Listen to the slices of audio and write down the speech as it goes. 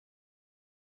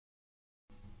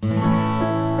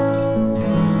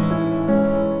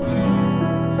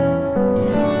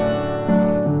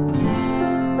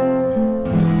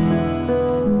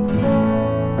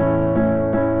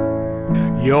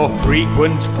Your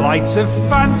frequent flights of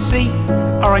fancy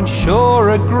are, I'm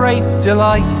sure, a great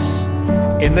delight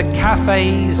in the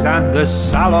cafes and the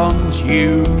salons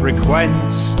you frequent.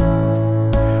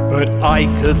 But I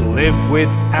could live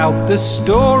without the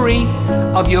story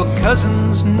of your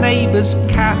cousin's neighbour's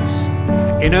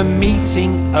cat in a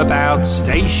meeting about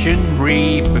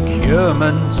stationery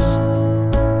procurement.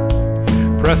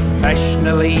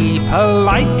 Professionally,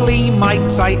 politely,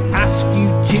 might I ask you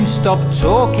to stop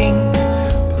talking?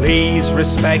 Please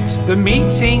respect the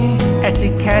meeting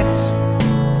etiquette.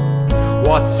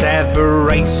 Whatever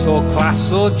race or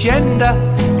class or gender,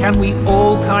 can we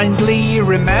all kindly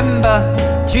remember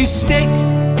to stick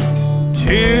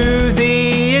to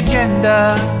the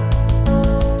agenda?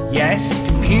 Yes,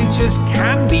 computers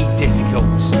can be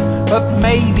difficult, but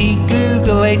maybe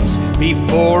Google it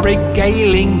before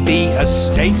regaling the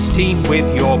estates team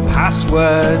with your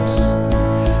passwords.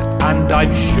 And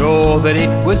I'm sure that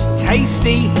it was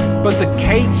tasty, but the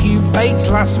cake you baked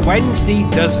last Wednesday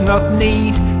does not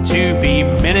need to be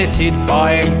minuted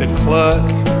by the clerk.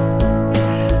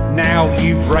 Now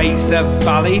you've raised a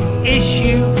valid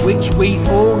issue which we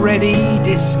already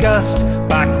discussed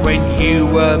back when you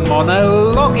were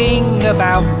monologuing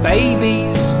about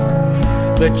babies.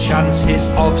 The chances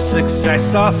of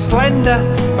success are slender,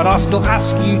 but I'll still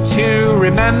ask you to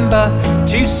remember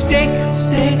to stick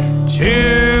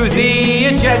to the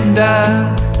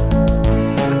agenda.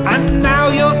 And now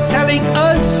you're telling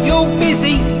us you're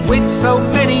busy with so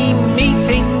many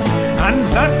meetings and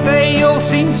that they all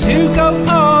seem to go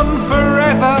on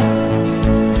forever.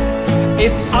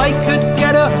 If I could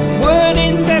get a word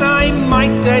in, then I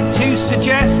might dare to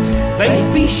suggest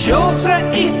they'd be shorter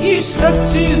if you stuck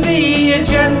to the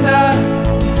agenda.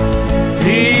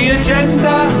 The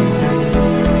agenda,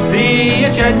 the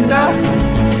agenda.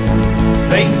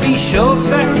 They'd be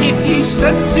shorter if you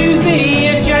stuck to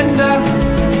the agenda.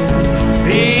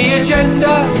 The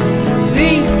agenda,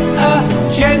 the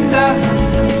agenda.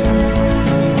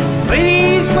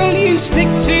 Please will you stick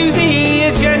to the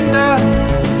agenda?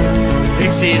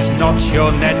 This is not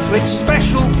your Netflix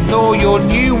special, nor your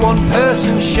new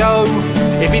one-person show.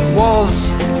 If it was,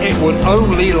 it would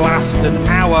only last an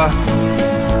hour.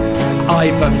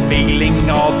 I've a feeling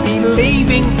I'll be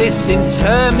leaving this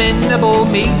interminable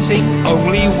meeting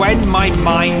only when my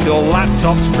mind or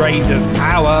laptop's drained of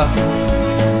power.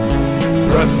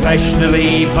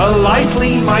 Professionally,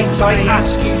 politely, might I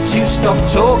ask you to stop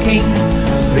talking?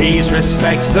 Please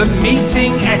respect the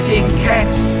meeting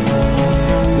etiquette.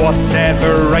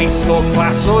 Whatever race or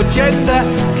class or gender,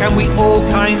 can we all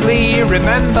kindly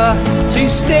remember to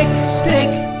stick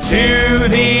to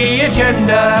the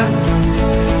agenda?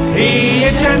 The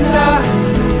agenda,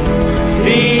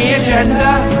 the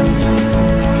agenda.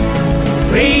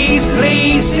 Please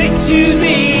stick to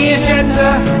the agenda.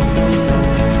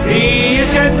 The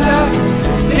agenda,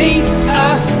 the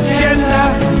agenda.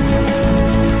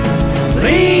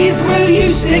 Please will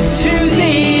you stick to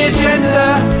the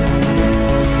agenda?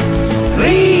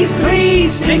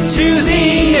 Please stick to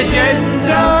the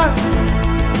agenda.